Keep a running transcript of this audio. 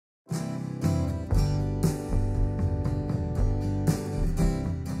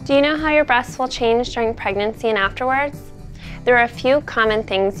Do you know how your breasts will change during pregnancy and afterwards? There are a few common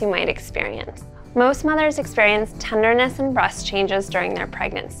things you might experience. Most mothers experience tenderness and breast changes during their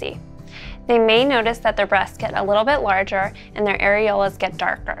pregnancy. They may notice that their breasts get a little bit larger and their areolas get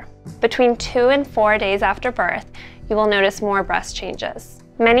darker. Between 2 and 4 days after birth, you will notice more breast changes.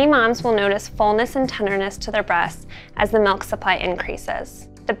 Many moms will notice fullness and tenderness to their breasts as the milk supply increases.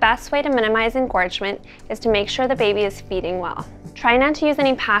 The best way to minimize engorgement is to make sure the baby is feeding well. Try not to use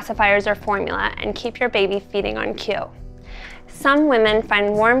any pacifiers or formula and keep your baby feeding on cue. Some women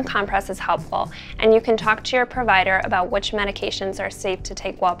find warm compresses helpful, and you can talk to your provider about which medications are safe to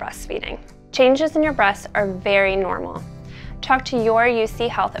take while breastfeeding. Changes in your breasts are very normal. Talk to your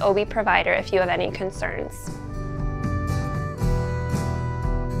UCHealth OB provider if you have any concerns.